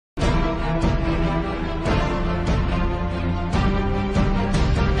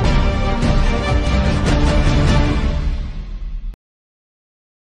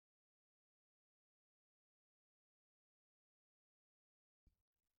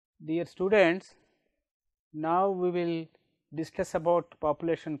Dear students, now we will discuss about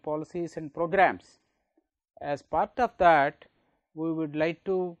population policies and programs. As part of that, we would like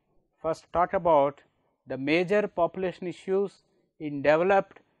to first talk about the major population issues in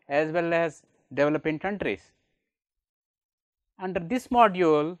developed as well as developing countries. Under this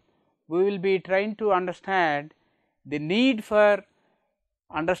module, we will be trying to understand the need for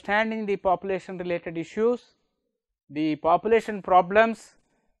understanding the population related issues, the population problems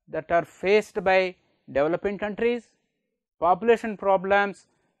that are faced by developing countries, population problems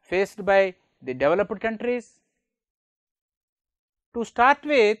faced by the developed countries. To start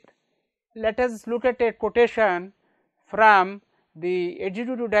with, let us look at a quotation from the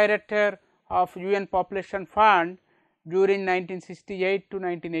Executive Director of UN Population Fund during 1968 to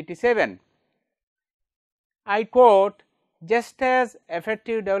 1987. I quote, "Just as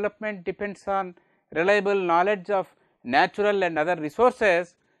effective development depends on reliable knowledge of natural and other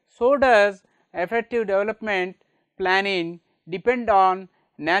resources, so does effective development planning depend on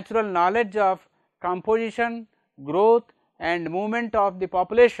natural knowledge of composition, growth and movement of the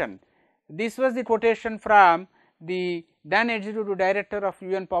population." This was the quotation from the then Executive Director of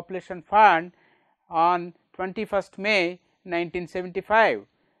UN Population Fund on 21st May 1975.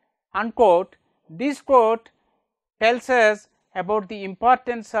 Unquote. This quote tells us about the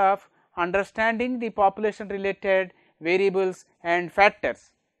importance of understanding the population related variables and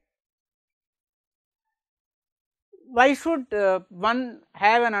factors. Why should one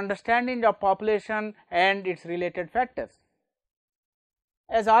have an understanding of population and its related factors?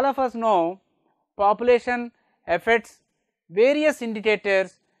 As all of us know, population affects various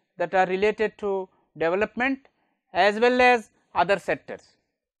indicators that are related to development as well as other sectors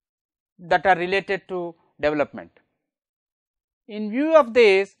that are related to development. In view of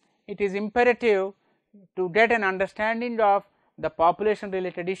this, it is imperative to get an understanding of the population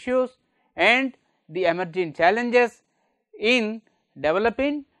related issues and the emerging challenges in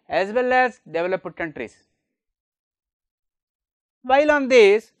developing as well as developed countries. While on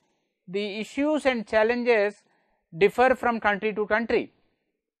this, the issues and challenges differ from country to country.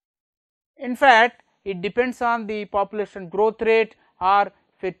 In fact, it depends on the population growth rate or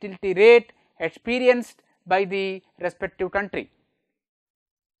fertility rate experienced by the respective country.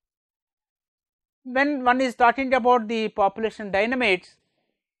 When one is talking about the population dynamics,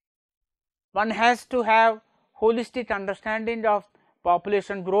 one has to have holistic understanding of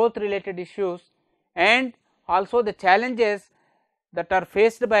population growth related issues and also the challenges that are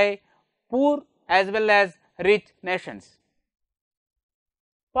faced by poor as well as rich nations.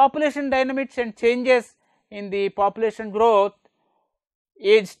 Population dynamics and changes in the population growth,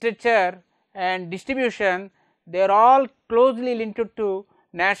 age structure and distribution, they are all closely linked to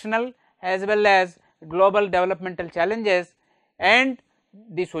national as well as global developmental challenges and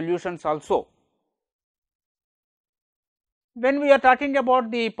the solutions also. When we are talking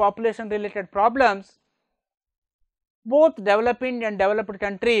about the population related problems, both developing and developed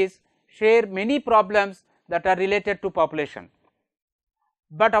countries share many problems that are related to population.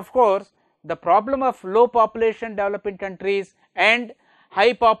 But of course, the problem of low population developing countries and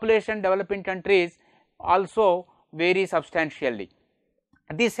high population developing countries also vary substantially.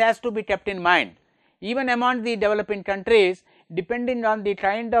 This has to be kept in mind. Even among the developing countries, depending on the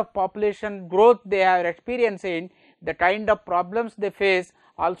kind of population growth they are experiencing, the kind of problems they face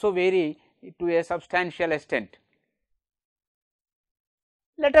also vary to a substantial extent.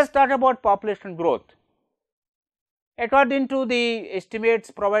 Let us talk about population growth. According to the estimates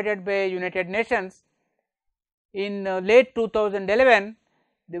provided by United Nations, in late 2011,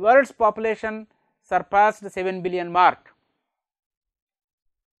 the world's population surpassed the 7 billion mark.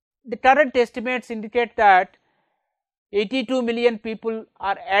 The current estimates indicate that 82 million people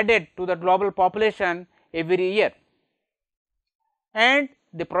are added to the global population every year, and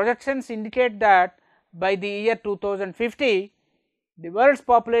the projections indicate that by the year 2050, the world's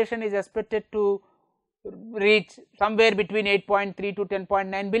population is expected to reach somewhere between 8.3 to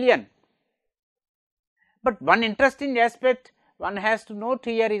 10.9 billion. But one interesting aspect one has to note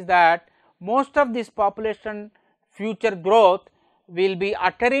here is that most of this population future growth will be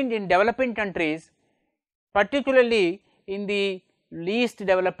occurring in developing countries, particularly in the least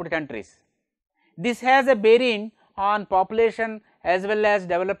developed countries. This has a bearing on population as well as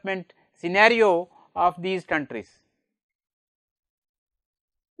development scenario of these countries.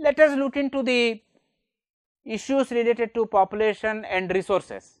 Let us look into the issues related to population and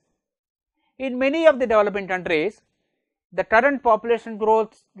resources. In many of the developing countries, the current population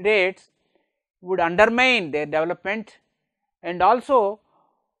growth rates would undermine their development and also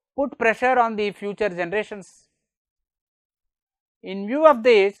put pressure on the future generations. In view of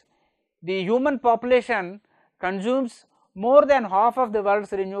this, the human population consumes more than half of the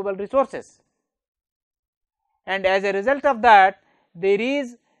world's renewable resources, and as a result of that there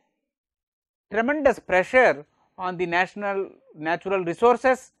is tremendous pressure on the natural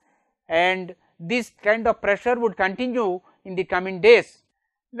resources, and this kind of pressure would continue in the coming days.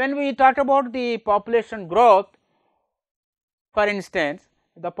 When we talk about the population growth, for instance,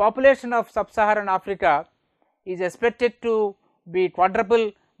 the population of sub-Saharan Africa is expected to be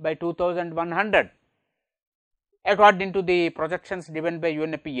quadruple by 2100 according to the projections given by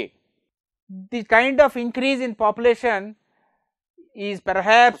UNFPA. The kind of increase in population is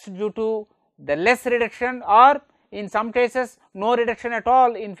perhaps due to the less reduction or in some cases no reduction at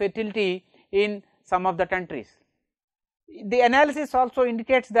all in fertility in some of the countries. The analysis also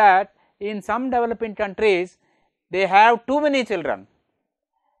indicates that in some developing countries they have too many children,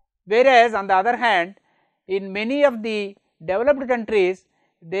 whereas on the other hand in many of the developed countries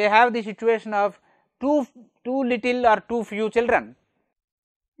they have the situation of too little or too few children.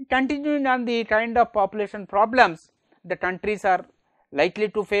 Continuing on the kind of population problems the countries are likely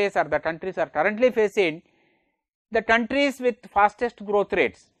to face or the countries are currently facing, the countries with fastest growth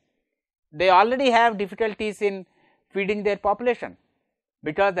rates, they already have difficulties in feeding their population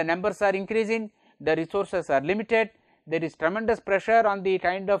because the numbers are increasing, the resources are limited, there is tremendous pressure on the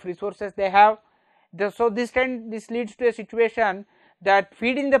kind of resources they have. So this leads to a situation that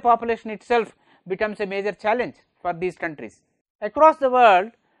feeding the population itself becomes a major challenge for these countries. Across the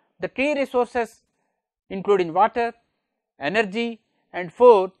world, the key resources including water, energy and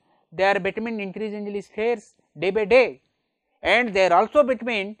food, they are becoming increasingly scarce day by day, and they are also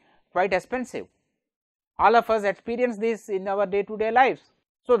becoming quite expensive. All of us experience this in our day to day lives.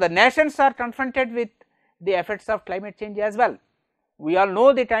 So the nations are confronted with the effects of climate change as well. We all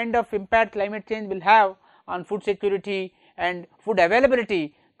know the kind of impact climate change will have on food security and food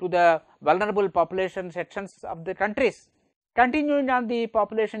availability to the vulnerable population sections of the countries. Continuing on the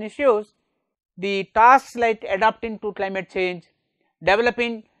population issues, the tasks like adapting to climate change,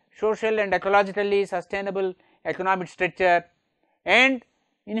 developing social and ecologically sustainable economic structure and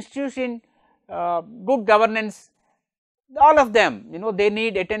institution good governance, all of them they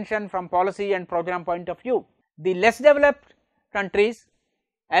need attention from policy and program point of view. The less developed countries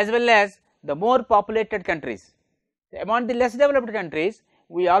as well as the more populated countries, among the less developed countries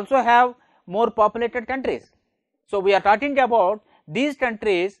we also have more populated countries. So we are talking about these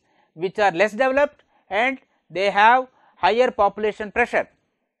countries which are less developed and they have higher population pressure.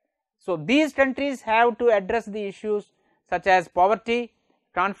 So these countries have to address the issues such as poverty,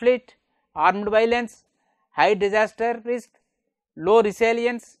 conflict, armed violence, high disaster risk, low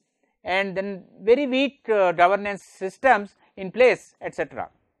resilience and then very weak governance systems in place, etc.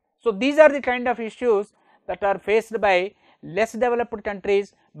 So these are the kind of issues that are faced by less developed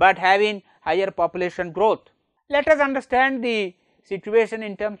countries, but having higher population growth. Let us understand the situation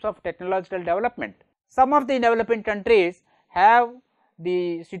in terms of technological development. Some of the developing countries have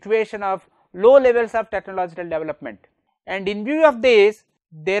the situation of low levels of technological development, and in view of this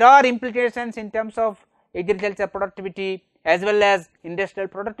there are implications in terms of agriculture productivity as well as industrial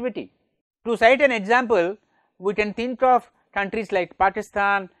productivity. To cite an example, we can think of countries like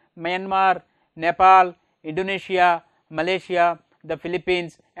Pakistan, Myanmar, Nepal, Indonesia, Malaysia, the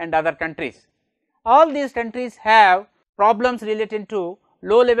Philippines and other countries. All these countries have problems related to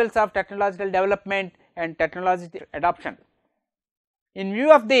low levels of technological development and technological adoption. In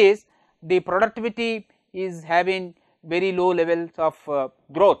view of this, the productivity is having very low levels of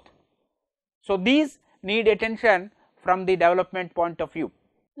growth. So these need attention from the development point of view.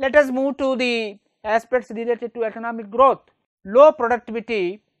 Let us move to the aspects related to economic growth. Low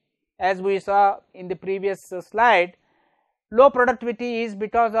productivity, as we saw in the previous slide, low productivity is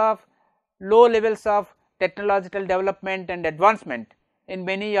because of low levels of technological development and advancement in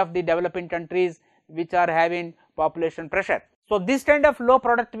many of the developing countries which are having population pressure. So this kind of low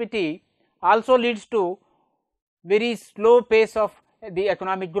productivity also leads to very slow pace of the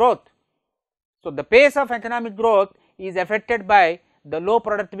economic growth. So the pace of economic growth is affected by the low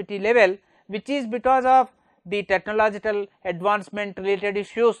productivity level, which is because of the technological advancement related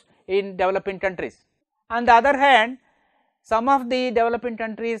issues in developing countries. On the other hand, some of the developing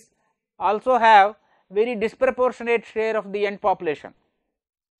countries also have very disproportionate share of the young population.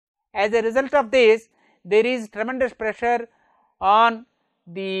 As a result of this, there is tremendous pressure on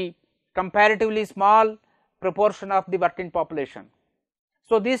the comparatively small proportion of the working population.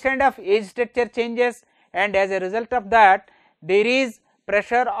 So this kind of age structure changes, and as a result of that there is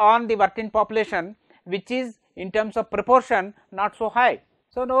pressure on the working population which is in terms of proportion not so high.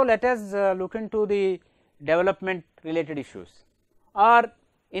 So now let us look into the development related issues, or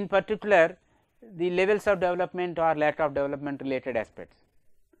in particular the levels of development or lack of development related aspects.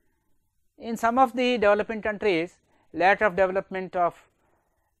 In some of the developing countries, lack of development of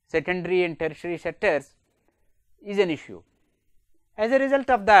secondary and tertiary sectors is an issue. As a result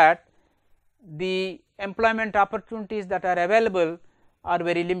of that, the employment opportunities that are available are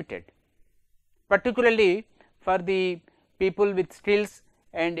very limited, particularly for the people with skills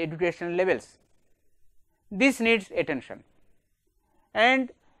and educational levels. This needs attention,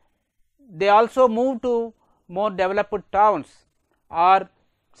 and they also move to more developed towns or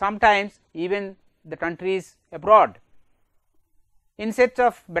sometimes even the countries abroad in search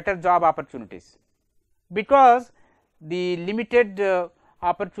of better job opportunities. Because the limited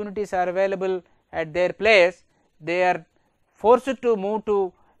opportunities are available at their place, they are forced to move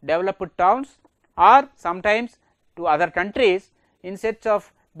to developed towns or sometimes to other countries in search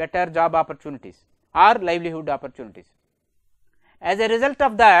of better job opportunities or livelihood opportunities. As a result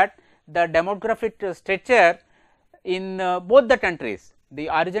of that, the demographic structure in both the countries, the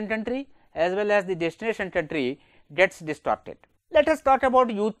origin country as well as the destination country, gets distorted. Let us talk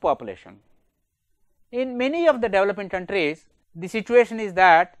about youth population. In many of the developing countries, the situation is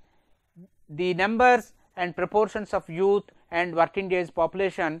that the numbers and proportions of youth and working age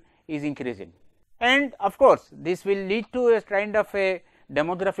population is increasing, and of course, this will lead to a kind of a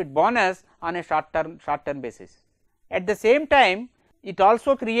demographic bonus on a short term basis. At the same time, it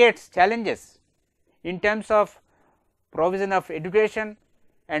also creates challenges in terms of provision of education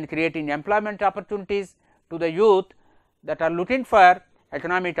and creating employment opportunities to the youth that are looking for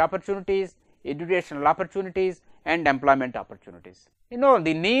economic opportunities, educational opportunities and employment opportunities. You know,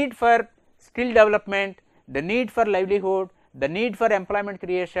 the need for skill development, the need for livelihood, the need for employment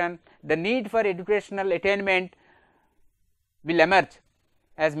creation, the need for educational attainment will emerge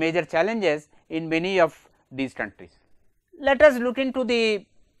as major challenges in many of these countries. Let us look into the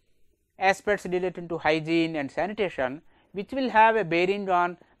aspects related to hygiene and sanitation, which will have a bearing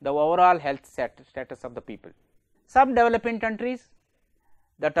on the overall health status of the people. Some developing countries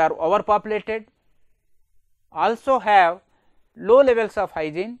that are overpopulated also have low levels of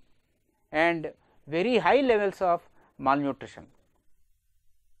hygiene and very high levels of malnutrition,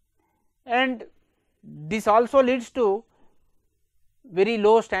 and this also leads to very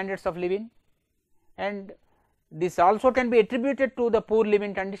low standards of living, and this also can be attributed to the poor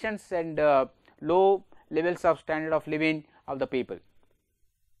living conditions and low levels of standard of living of the people.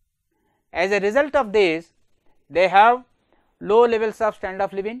 As a result of this, they have low levels of standard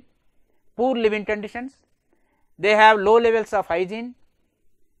of living, poor living conditions, they have low levels of hygiene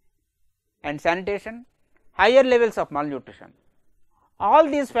and sanitation, higher levels of malnutrition. All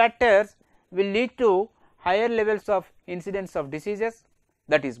these factors will lead to higher levels of incidence of diseases,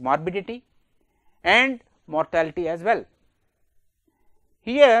 that is morbidity and mortality as well.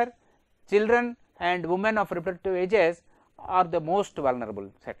 Here children and women of reproductive ages are the most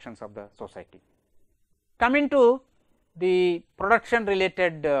vulnerable sections of the society. Coming to the production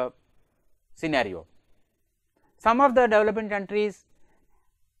related scenario, some of the developing countries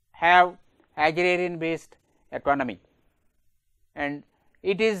have agrarian based economy, and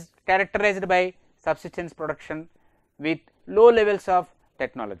it is characterized by subsistence production with low levels of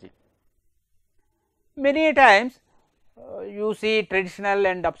technology. Many times you see traditional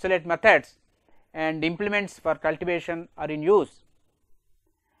and obsolete methods and implements for cultivation are in use.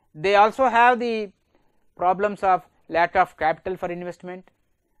 They also have the problems of lack of capital for investment,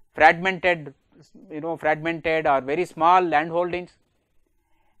 fragmented or very small land holdings,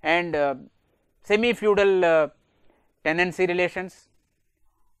 and semi feudal tenancy relations.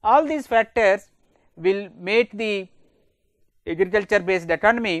 All these factors will make the agriculture based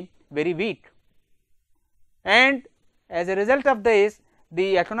economy very weak, and as a result of this,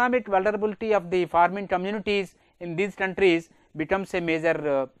 the economic vulnerability of the farming communities in these countries becomes a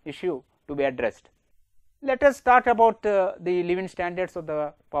major issue to be addressed. Let us talk about the living standards of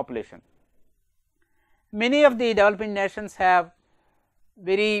the population. Many of the developing nations have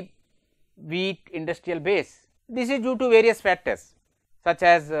very weak industrial base. This is due to various factors such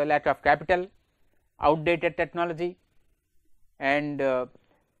as lack of capital, outdated technology, and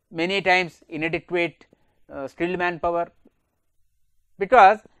many times inadequate skilled manpower,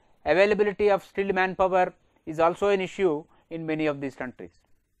 because availability of skilled manpower is also an issue in many of these countries,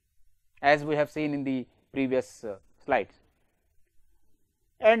 as we have seen in the previous slides.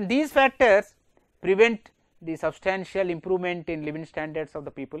 And these factors prevent the substantial improvement in living standards of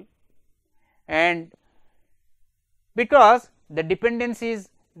the people, and because the dependency is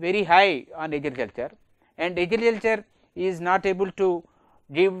very high on agriculture, and agriculture is not able to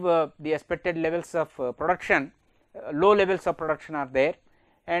give the expected levels of production, low levels of production are there,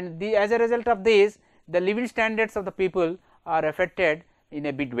 and as a result of this, the living standards of the people are affected in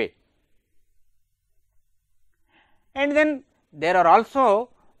a big way. And then there are also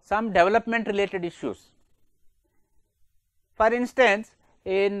some development related issues. For instance,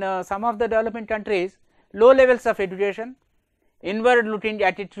 in some of the developing countries, low levels of education, inward looking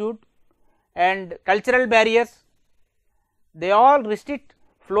attitude and cultural barriers, they all restrict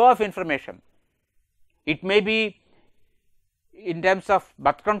flow of information. It may be in terms of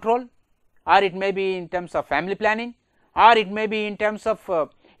birth control, or it may be in terms of family planning, or it may be in terms of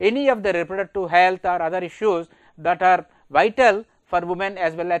any of the reproductive health or other issues that are vital for women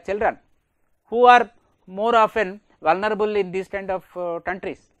as well as children, who are more often vulnerable in these kind of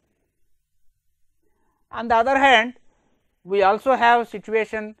countries. On the other hand, we also have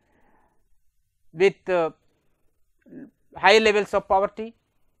situation with high levels of poverty,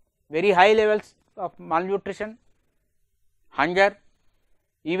 very high levels of malnutrition, hunger,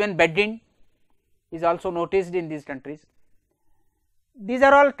 even bedding is also noticed in these countries. These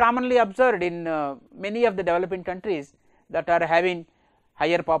are all commonly observed in many of the developing countries that are having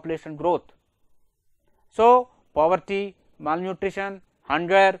higher population growth. So, poverty, malnutrition,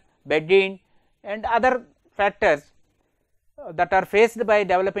 hunger, bedding and other factors that are faced by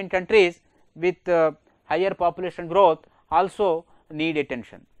developing countries with higher population growth also need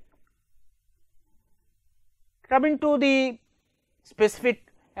attention. Coming to the specific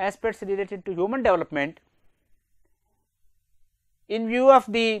aspects related to human development, in view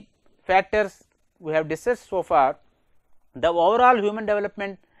of the factors we have discussed so far, the overall human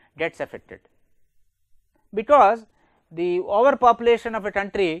development gets affected, because the overpopulation of a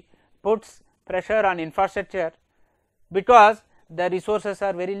country puts pressure on infrastructure, because the resources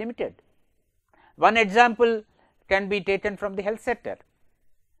are very limited. One example can be taken from the health sector.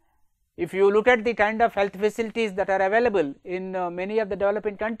 If you look at the kind of health facilities that are available in many of the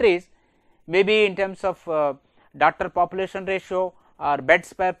developing countries, maybe in terms of doctor population ratio or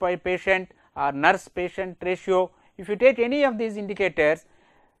beds per patient or nurse patient ratio, if you take any of these indicators,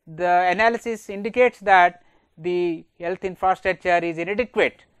 the analysis indicates that the health infrastructure is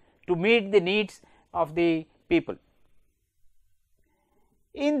inadequate to meet the needs of the people.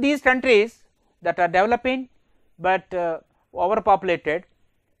 In these countries that are developing but overpopulated,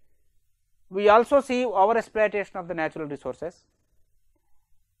 we also see over exploitation of the natural resources.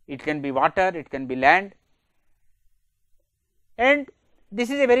 It can be water, it can be land, and this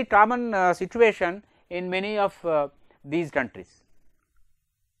is a very common situation in many of these countries.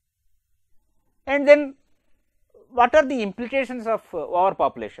 And then what are the implications of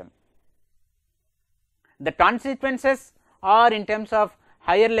overpopulation? The consequences are in terms of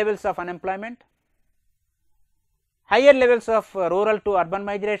higher levels of unemployment, higher levels of rural to urban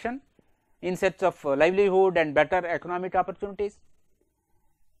migration in search of livelihood and better economic opportunities.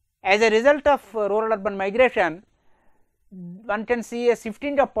 As a result of rural urban migration, one can see a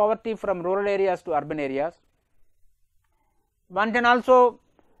shifting of poverty from rural areas to urban areas. One can also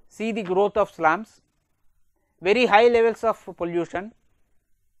see the growth of slums, very high levels of pollution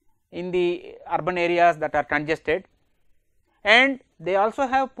in the urban areas that are congested, and they also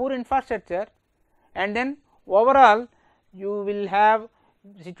have poor infrastructure, and then overall you will have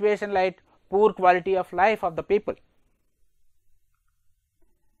situation like poor quality of life of the people.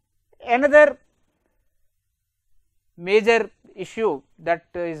 Another major issue that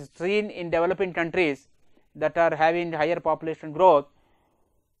is seen in developing countries that are having higher population growth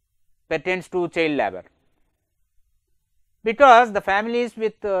pertains to child labor, because the families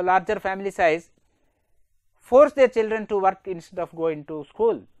with larger family size force their children to work instead of going to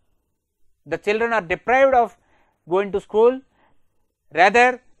school. The children are deprived of going to school,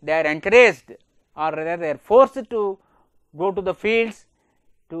 rather they are encouraged or rather they are forced to go to the fields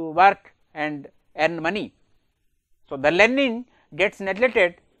to work and earn money. So, the learning gets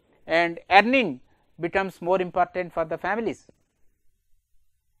neglected and earning becomes more important for the families.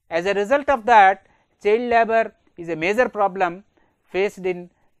 As a result of that, child labor is a major problem faced in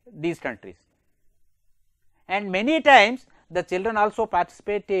these countries, and many times the children also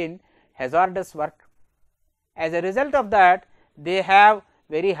participate in hazardous work. As a result of that, they have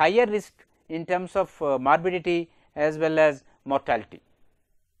very higher risk in terms of morbidity as well as mortality.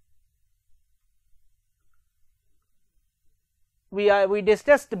 We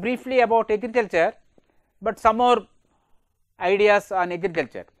discussed briefly about agriculture, but some more ideas on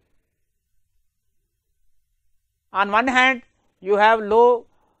agriculture. On one hand, you have low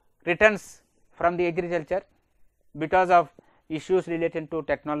returns from the agriculture because of issues related to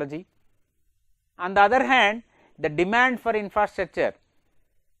technology. On the other hand, the demand for infrastructure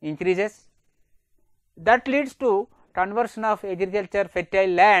increases, that leads to conversion of agriculture fertile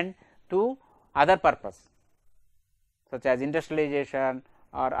land to other purpose such as industrialization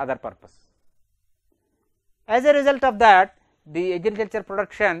or other purpose. As a result of that, the agriculture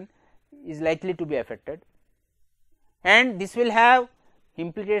production is likely to be affected, and this will have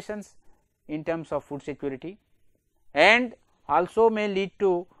implications in terms of food security and also may lead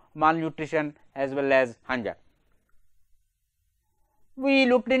to malnutrition as well as hunger. We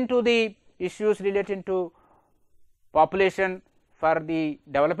looked into the issues related to population for the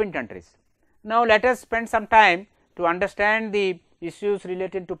developing countries. Now, let us spend some time to understand the issues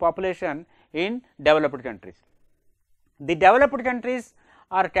related to population in developed countries. The developed countries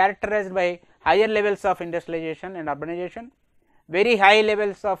are characterized by higher levels of industrialization and urbanization, very high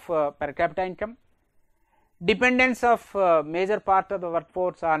levels of per capita income, dependence of major part of the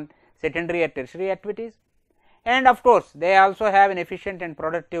workforce on secondary or tertiary activities, and of course, they also have an efficient and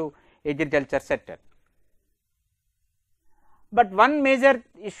productive agriculture sector. But one major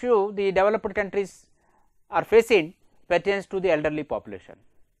issue the developed countries are facing pertains to the elderly population.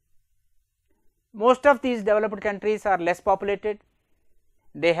 Most of these developed countries are less populated,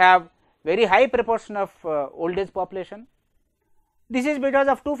 they have very high proportion of old age population. This is because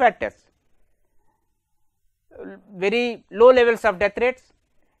of two factors: very low levels of death rates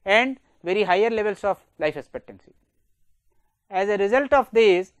and very higher levels of life expectancy. As a result of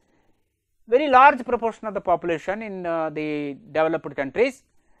this, very large proportion of the population in the developed countries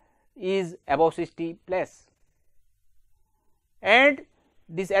is above 60 plus, and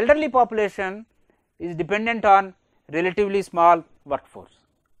this elderly population is dependent on relatively small workforce.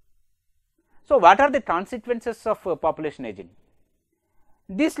 So, what are the consequences of population aging?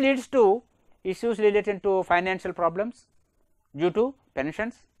 This leads to issues related to financial problems due to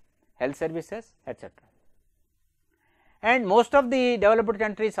pensions, health services, etc. And most of the developed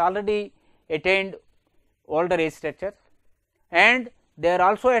countries already attained older age structures, and they are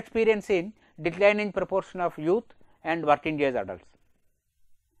also experiencing declining proportion of youth and working age adults.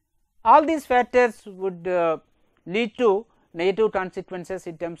 All these factors would lead to negative consequences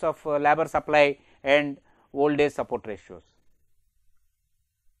in terms of labor supply and old age support ratios.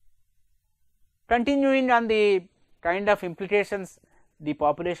 Continuing on the kind of implications the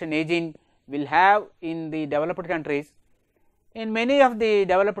population aging will have in the developed countries, in many of the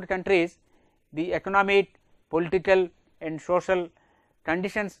developed countries the economic, political and social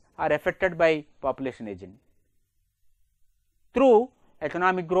conditions are affected by population aging. Through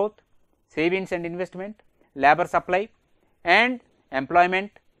economic growth, savings and investment, labor supply and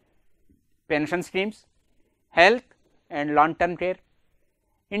employment, pension schemes, health and long term care,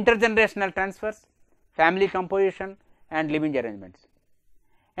 intergenerational transfers, family composition and living arrangements.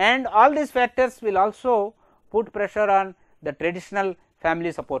 And all these factors will also put pressure on the traditional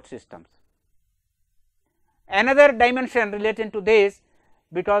family support systems. Another dimension related to this,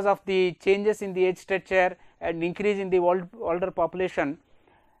 because of the changes in the age structure and increase in the older population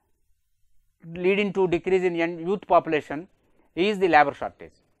leading to decrease in youth population, is the labor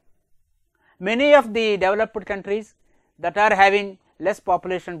shortage. Many of the developed countries that are having less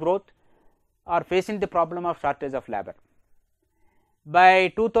population growth are facing the problem of shortage of labor. By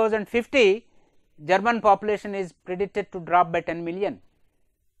 2050, German population is predicted to drop by 10 million,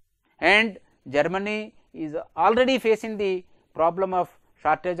 and Germany is already facing the problem of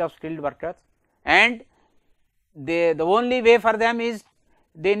shortage of skilled workers, and the only way for them is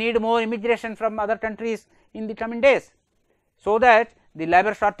they need more immigration from other countries in the coming days, so that the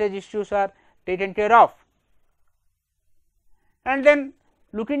labor shortage issues are taken care of. And then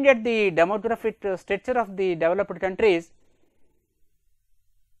looking at the demographic structure of the developed countries,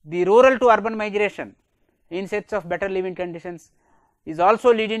 the rural to urban migration in search of better living conditions is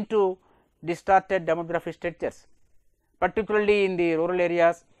also leading to distorted demographic structures, particularly in the rural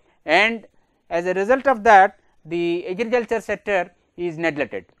areas, and as a result of that the agriculture sector is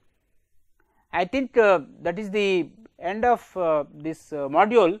neglected. I think that is the end of this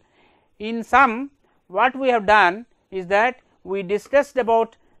module. In sum, what we have done is that we discussed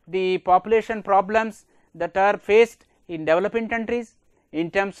about the population problems that are faced in developing countries in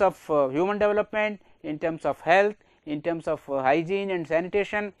terms of human development, in terms of health, in terms of hygiene and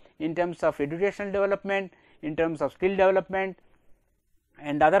sanitation, in terms of educational development, in terms of skill development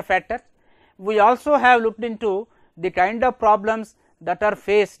and other factors. We also have looked into the kind of problems that are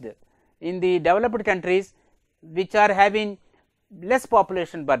faced in the developed countries which are having less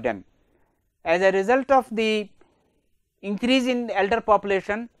population burden. As a result of the increase in elder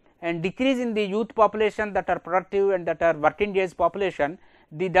population and decrease in the youth population that are productive and that are working age population,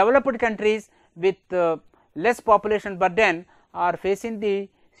 the developed countries with less population burden are facing the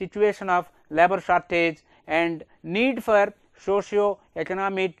situation of labor shortage and need for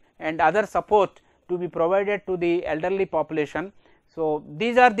socio-economic and other support to be provided to the elderly population. So,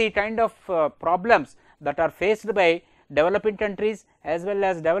 these are the kind of problems that are faced by developing countries as well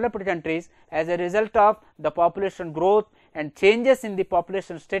as developed countries as a result of the population growth and changes in the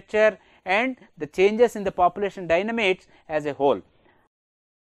population structure and the changes in the population dynamics as a whole.